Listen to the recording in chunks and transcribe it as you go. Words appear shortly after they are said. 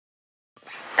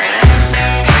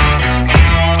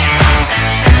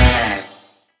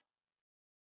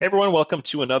Hey everyone, welcome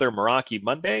to another Meraki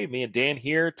Monday. Me and Dan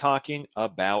here talking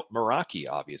about Meraki,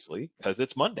 obviously, because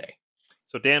it's Monday.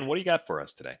 So Dan, what do you got for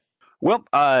us today? Well,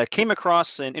 came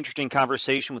across an interesting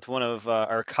conversation with one of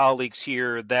our colleagues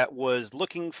here that was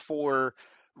looking for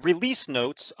release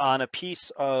notes on a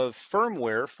piece of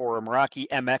firmware for a Meraki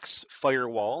MX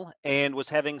firewall and was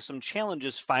having some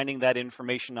challenges finding that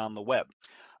information on the web.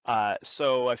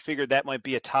 So I figured that might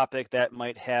be a topic that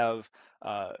might have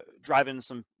uh, driven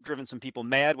some people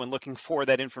mad when looking for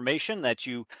that information that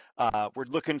you were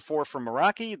looking for from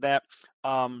Meraki that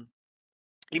um,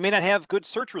 you may not have good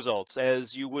search results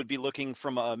as you would be looking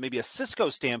from maybe a Cisco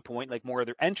standpoint, like more of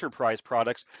their enterprise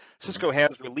products. Hmm. Cisco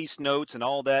has release notes and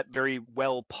all that very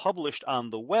well published on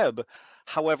the web.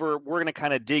 However, we're going to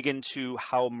kind of dig into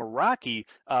how Meraki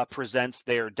presents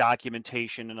their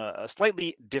documentation in a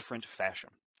slightly different fashion.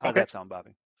 How's Okay, that sound,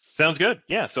 Bobby? sounds good.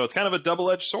 Yeah, so it's kind of a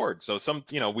double-edged sword. So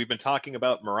we've been talking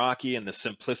about Meraki and the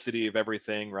simplicity of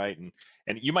everything, right? And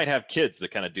you might have kids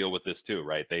that kind of deal with this too,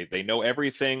 right? They know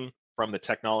everything from the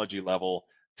technology level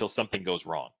till something goes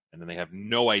wrong, and then they have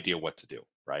no idea what to do,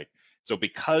 right? So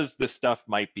because this stuff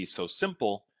might be so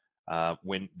simple,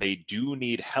 when they do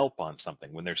need help on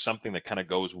something, when there's something that kind of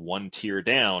goes one tier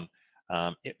down,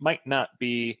 it might not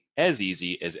be as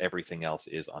easy as everything else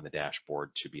is on the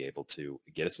dashboard to be able to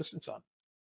get assistance on.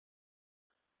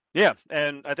 Yeah,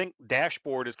 and I think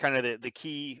dashboard is kind of the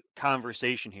key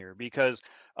conversation here because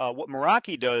what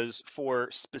Meraki does for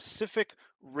specific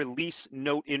release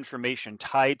note information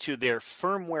tied to their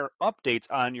firmware updates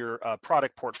on your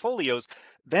product portfolios,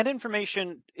 that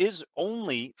information is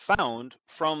only found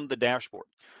from the dashboard.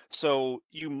 So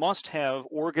you must have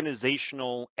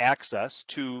organizational access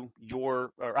to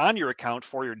your or on your account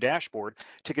for your dashboard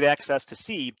to get access to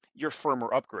see your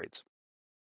firmware upgrades.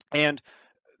 And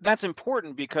that's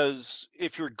important because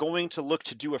if you're going to look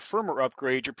to do a firmware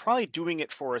upgrade, you're probably doing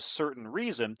it for a certain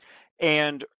reason.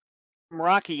 And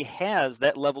Meraki has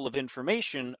that level of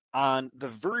information on the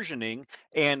versioning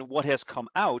and what has come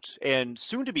out and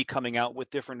soon to be coming out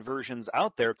with different versions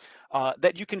out there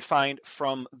that you can find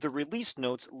from the release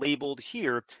notes labeled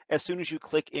here as soon as you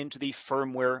click into the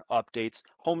firmware updates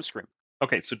home screen.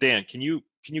 Okay, so Dan, can you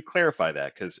clarify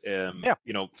that? Because Yeah.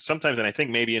 sometimes, and I think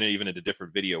maybe even in a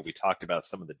different video, we talked about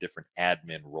some of the different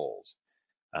admin roles.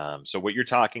 So what you're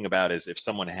talking about is if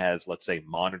someone has, let's say,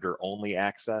 monitor only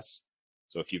access.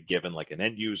 So if you've given like an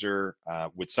end user,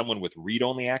 would someone with read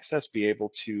only access be able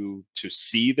to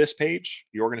see this page,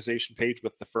 the organization page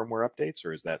with the firmware updates,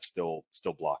 or is that still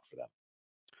blocked for them?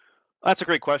 That's a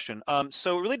great question.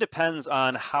 So it really depends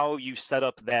on how you set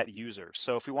up that user.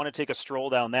 So if we want to take a stroll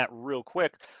down that real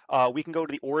quick, we can go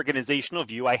to the organizational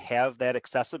view. I have that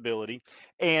accessibility,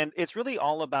 and it's really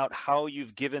all about how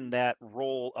you've given that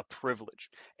role a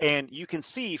privilege. And you can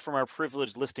see from our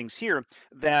privilege listings here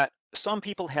that some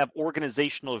people have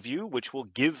organizational view, which will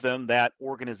give them that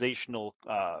organizational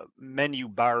menu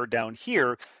bar down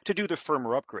here to do the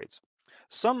firmware upgrades.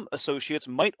 Some associates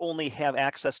might only have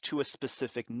access to a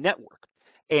specific network.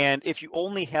 And if you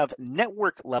only have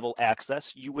network level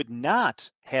access, you would not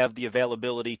have the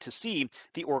availability to see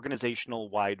the organizational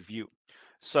wide view.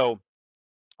 So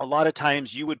a lot of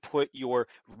times you would put your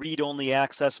read only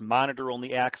access, monitor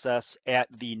only access at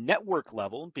the network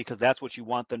level because that's what you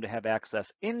want them to have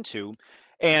access into.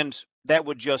 And that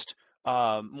would just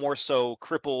more so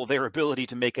cripple their ability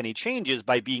to make any changes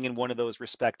by being in one of those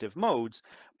respective modes.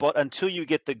 But until you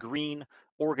get the green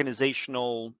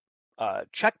organizational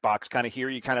checkbox kind of here,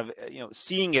 you kind of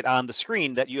seeing it on the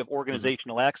screen that you have Hmm.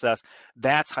 organizational access.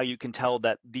 That's how you can tell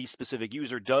that the specific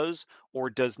user does or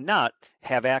does not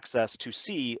have access to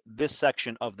see this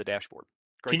section of the dashboard?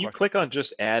 Great Can you question. click on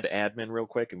just add admin real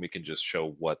quick, and we can just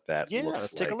show what that Yeah, looks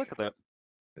let's take a like? look at that.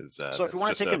 Because So if we that's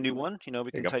want to just take a a new one, we there can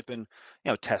you go. type in,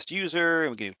 test user,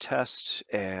 and we can do test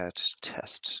at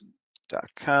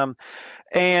test.com.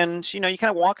 And, you kind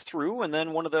of walk through, and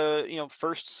then one of the,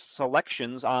 first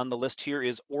selections on the list here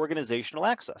is organizational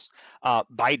access.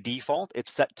 By default,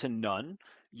 it's set to none.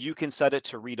 You can set it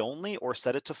to read only or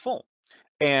set it to full.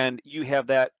 And you have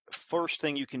that first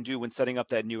thing you can do when setting up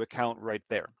that new account right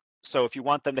there. So if you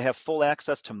want them to have full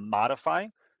access to modify,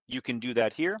 you can do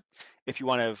that here. If you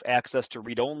want to have access to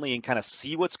read only and kind of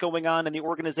see what's going on in the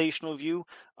organizational view,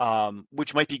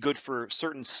 which might be good for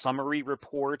certain summary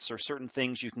reports or certain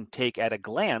things you can take at a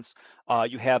glance,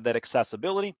 you have that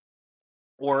accessibility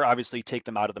or obviously take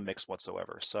them out of the mix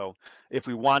whatsoever. So if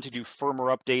we want to do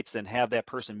firmware updates and have that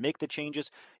person make the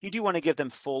changes, you do want to give them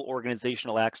full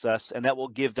organizational access, and that will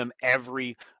give them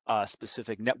every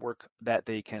specific network that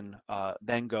they can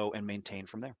then go and maintain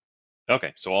from there.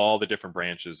 Okay, so all the different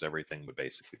branches, everything would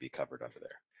basically be covered under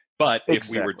there. But if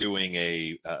we were Exactly. doing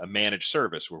a managed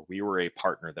service where we were a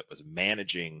partner that was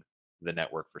managing the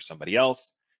network for somebody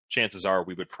else, chances are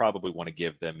we would probably want to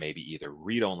give them maybe either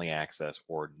read-only access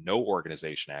or no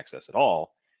organization access at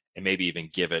all, and maybe even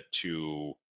give it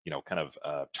to, kind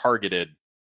of targeted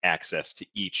access to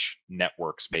each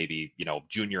network's maybe,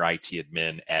 junior IT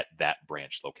admin at that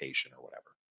branch location or whatever.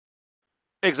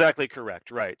 Exactly correct.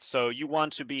 Right. So you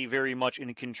want to be very much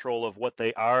in control of what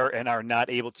they are and are not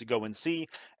able to go and see.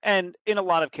 And in a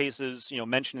lot of cases,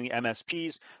 mentioning the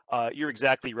MSPs, you're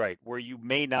exactly right, where you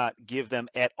may not give them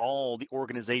at all the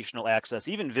organizational access,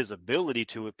 even visibility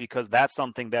to it, because that's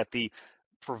something that the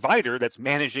provider that's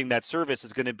managing that service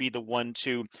is going to be the one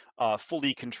to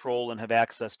fully control and have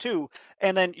access to.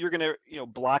 And then you're going to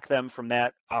block them from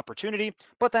that opportunity,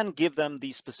 but then give them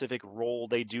the specific role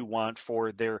they do want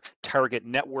for their target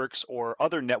networks or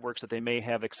other networks that they may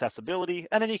have accessibility.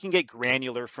 And then you can get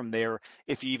granular from there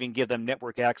if you even give them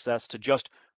network access to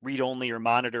just read only or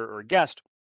monitor or guest,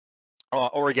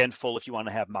 or again, full if you want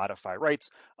to have modify rights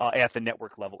at the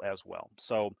network level as well.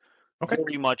 So Okay.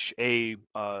 very much a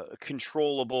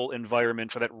controllable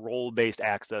environment for that role-based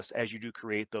access as you do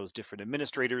create those different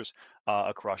administrators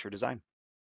across your design.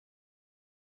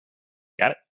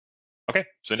 Got it. Okay.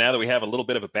 So now that we have a little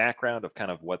bit of a background of kind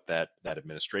of what that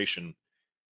administration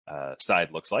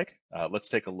side looks like, let's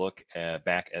take a look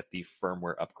back at the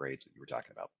firmware upgrades that you were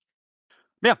talking about.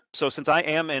 Yeah, so since I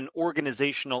am an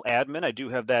organizational admin, I do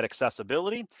have that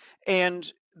accessibility.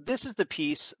 And this is the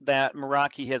piece that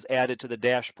Meraki has added to the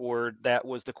dashboard. That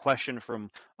was the question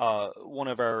from one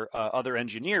of our other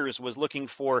engineers was looking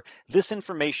for this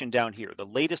information down here, the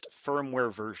latest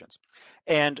firmware versions.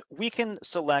 And we can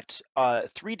select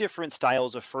three different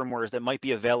styles of firmwares that might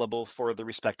be available for the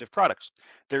respective products.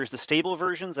 There's the stable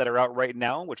versions that are out right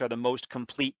now, which are the most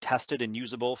complete, tested, and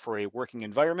usable for a working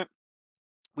environment.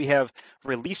 We have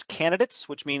release candidates,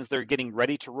 which means they're getting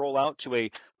ready to roll out to a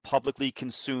publicly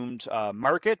consumed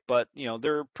market, but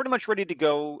they're pretty much ready to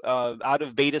go out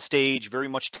of beta stage, very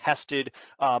much tested,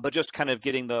 but just kind of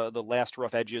getting the last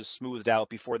rough edges smoothed out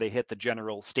before they hit the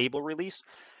general stable release.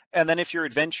 And then if you're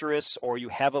adventurous or you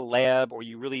have a lab or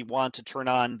you really want to turn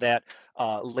on that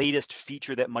latest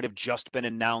feature that might have just been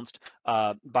announced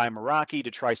by Meraki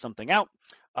to try something out,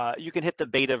 you can hit the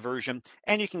beta version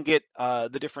and you can get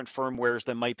the different firmwares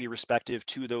that might be respective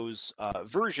to those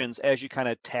versions as you kind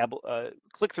of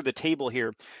click through the table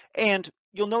here. And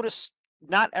you'll notice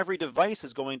not every device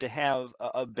is going to have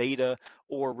a beta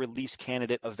or release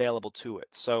candidate available to it.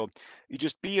 So you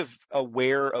just be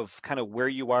aware of kind of where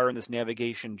you are in this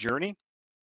navigation journey.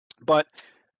 But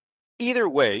either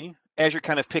way, as you're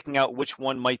kind of picking out which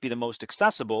one might be the most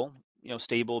accessible,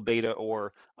 stable, beta,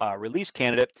 or release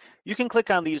candidate, you can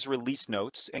click on these release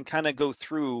notes and kind of go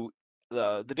through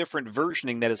the different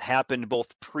versioning that has happened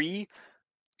both pre,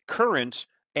 current,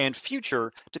 and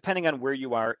future, depending on where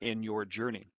you are in your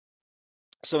journey.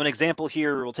 So an example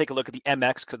here, we'll take a look at the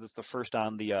MX because it's the first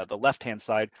on the left-hand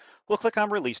side. We'll click on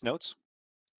release notes.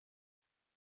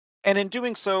 And in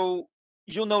doing so,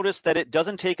 you'll notice that it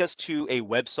doesn't take us to a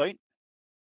website,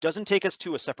 doesn't take us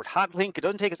to a separate hot link. It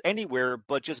doesn't take us anywhere,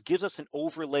 but just gives us an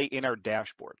overlay in our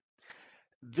dashboard.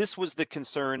 This was the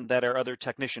concern that our other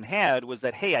technician had was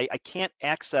that, hey, I can't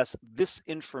access this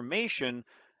information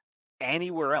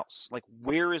anywhere else. Like,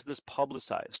 where is this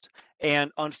publicized?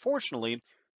 And unfortunately,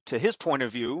 to his point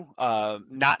of view,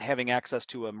 not having access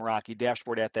to a Meraki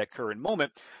dashboard at that current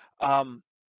moment, um,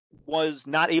 was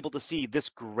not able to see this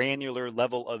granular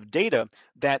level of data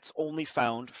that's only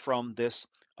found from this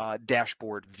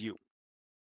dashboard view.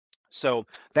 So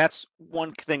that's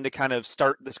one thing to kind of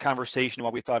start this conversation why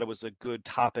we thought it was a good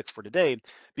topic for today,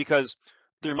 because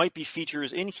there might be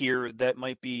features in here that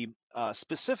might be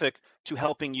specific to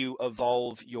helping you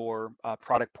evolve your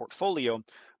product portfolio,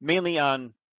 mainly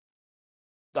on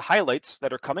the highlights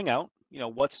that are coming out,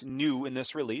 what's new in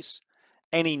this release,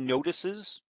 any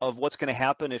notices of what's going to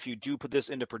happen if you do put this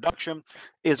into production.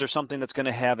 Is there something that's going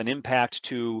to have an impact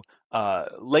to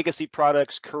legacy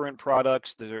products, current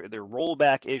products, their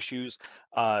rollback issues,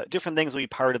 different things will be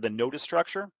part of the notice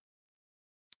structure.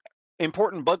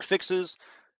 Important bug fixes,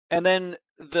 and then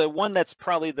the one that's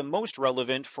probably the most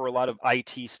relevant for a lot of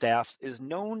IT staffs is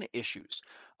known issues.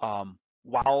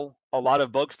 While a lot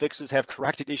of bug fixes have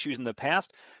corrected issues in the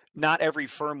past, not every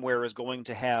firmware is going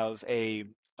to have a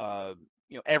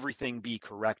everything be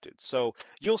corrected. So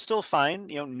you'll still find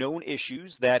known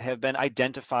issues that have been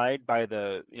identified by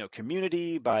the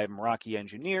community, by Meraki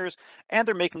engineers, and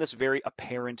they're making this very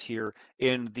apparent here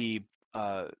in the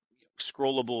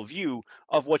scrollable view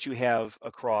of what you have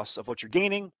across of what you're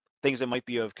gaining, things that might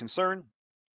be of concern.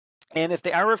 And if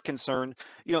they are of concern,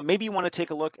 maybe you want to take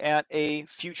a look at a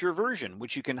future version,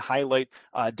 which you can highlight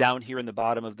down here in the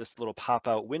bottom of this little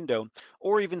pop-out window,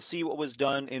 or even see what was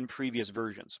done in previous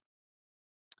versions.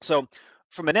 So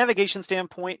from a navigation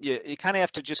standpoint, you kind of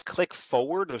have to just click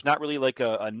forward. There's not really like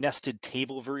a nested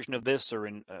table version of this or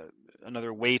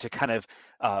another way to kind of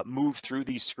move through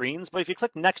these screens. But if you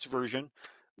click next version,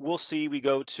 we'll see we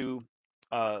go to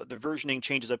the versioning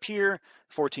changes up here,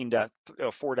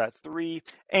 14.4.3,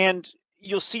 and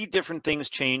you'll see different things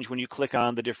change when you click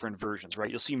on the different versions,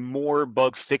 right? You'll see more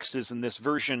bug fixes in this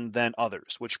version than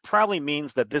others, which probably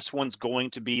means that this one's going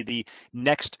to be the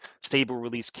next stable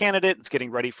release candidate. It's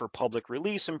getting ready for public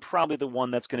release, and probably the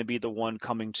one that's going to be the one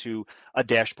coming to a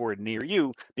dashboard near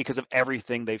you because of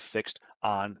everything they've fixed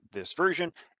on this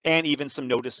version, and even some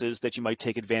notices that you might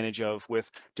take advantage of with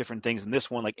different things in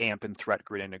this one, like AMP and threat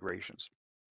grid integrations.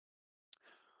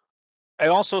 It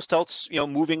also starts,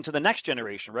 moving to the next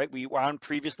generation, right? We were on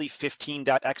previously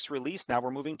 15.x release. Now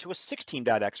we're moving to a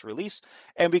 16.x release,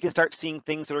 and we can start seeing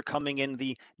things that are coming in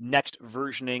the next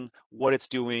versioning, what it's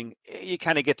doing. You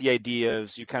kind of get the idea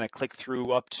as you kind of click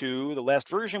through up to the last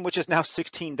version, which is now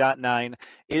 16.9,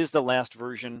 is the last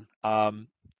version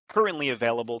currently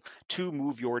available to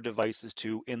move your devices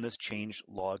to in this change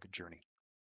log journey.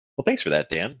 Well, thanks for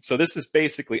that, Dan. So this is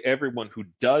basically everyone who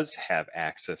does have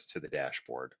access to the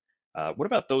dashboard. What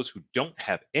about those who don't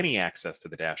have any access to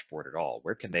the dashboard at all?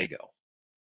 Where can they go?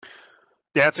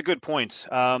 Yeah, that's a good point.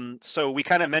 So we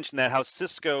kind of mentioned that how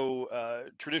Cisco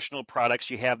traditional products,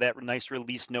 you have that nice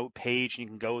release note page, and you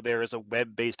can go there as a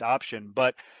web-based option.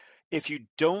 But if you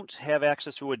don't have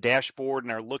access to a dashboard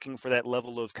and are looking for that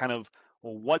level of kind of,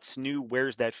 well, what's new,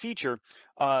 where's that feature,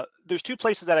 there's two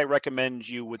places that I recommend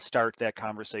you would start that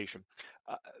conversation.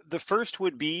 Uh, the first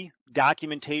would be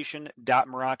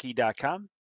documentation.meraki.com.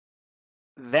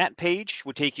 That page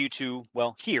would take you to,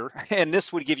 well, here, and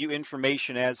this would give you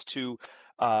information as to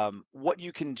what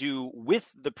you can do with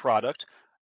the product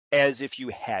as if you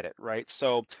had it, right?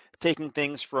 So taking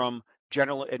things from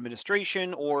general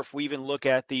administration, or if we even look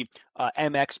at the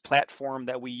MX platform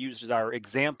that we used as our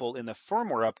example in the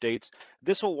firmware updates,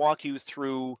 this will walk you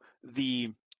through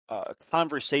the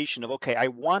conversation of, okay, I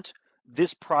want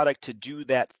this product to do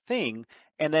that thing.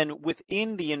 And then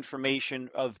within the information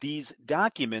of these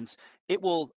documents, it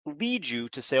will lead you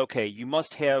to say, okay, you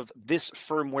must have this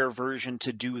firmware version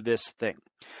to do this thing.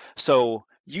 So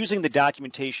using the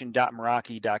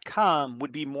documentation.meraki.com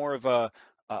would be more of a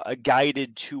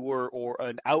guided tour or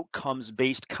an outcomes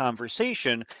based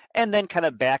conversation, and then kind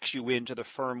of backs you into the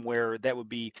firmware that would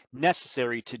be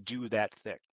necessary to do that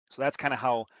thing. So that's kind of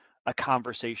how a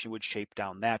conversation would shape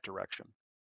down that direction.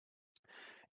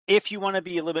 If you want to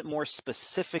be a little bit more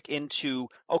specific into,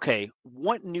 okay,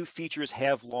 what new features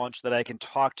have launched that I can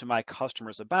talk to my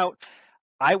customers about,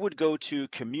 I would go to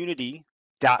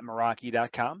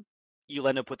community.meraki.com. You'll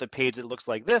end up with a page that looks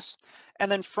like this.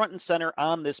 And then front and center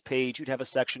on this page, you'd have a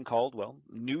section called, well,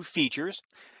 new features.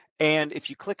 And if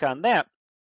you click on that,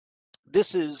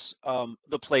 this is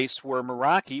the place where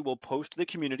Meraki will post to the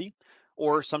community,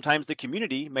 or sometimes the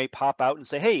community may pop out and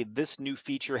say, hey, this new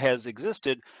feature has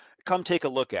existed. Come take a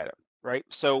look at it, right?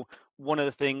 So one of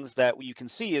the things that you can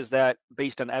see is that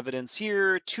based on evidence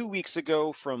here, 2 weeks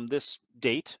ago from this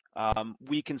date,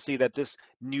 we can see that this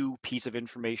new piece of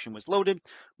information was loaded.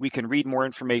 We can read more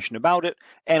information about it,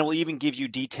 and we'll even give you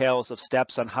details of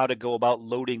steps on how to go about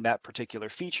loading that particular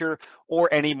feature, or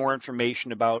any more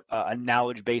information about a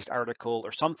knowledge-based article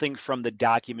or something from the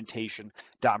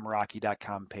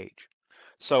documentation.meraki.com page.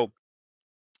 So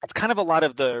it's kind of a lot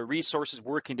of the resources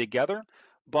working together,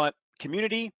 but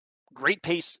community, great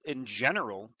pace in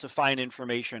general to find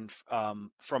information from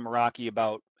Meraki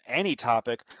about any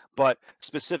topic, but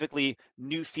specifically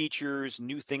new features,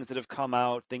 new things that have come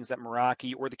out, things that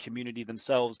Meraki or the community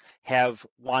themselves have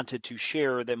wanted to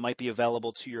share that might be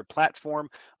available to your platform,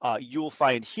 you'll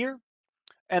find here.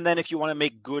 And then if you want to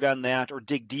make good on that or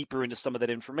dig deeper into some of that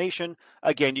information,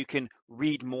 again, you can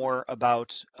read more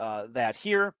about that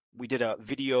here. We did a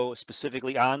video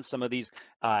specifically on some of these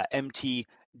MT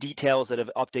details that have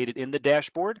updated in the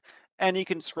dashboard. And you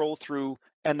can scroll through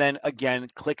and then again,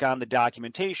 click on the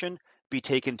documentation, be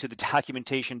taken to the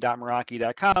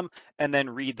documentation.meraki.com, and then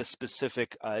read the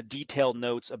specific detailed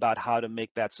notes about how to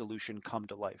make that solution come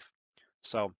to life.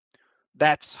 So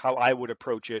that's how I would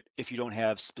approach it if you don't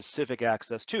have specific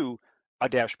access to a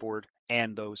dashboard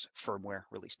and those firmware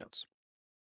release notes.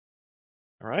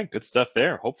 All right, good stuff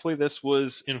there. Hopefully, this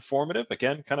was informative.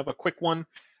 Again, kind of a quick one.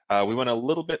 We went a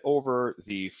little bit over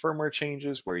the firmware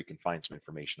changes where you can find some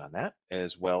information on that,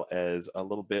 as well as a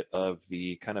little bit of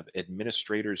the kind of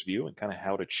administrator's view and kind of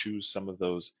how to choose some of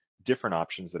those different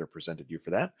options that are presented to you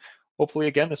for that. Hopefully,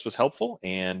 again, this was helpful,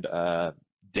 and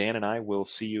Dan and I will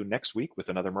see you next week with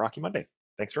another Meraki Monday.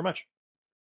 Thanks very much.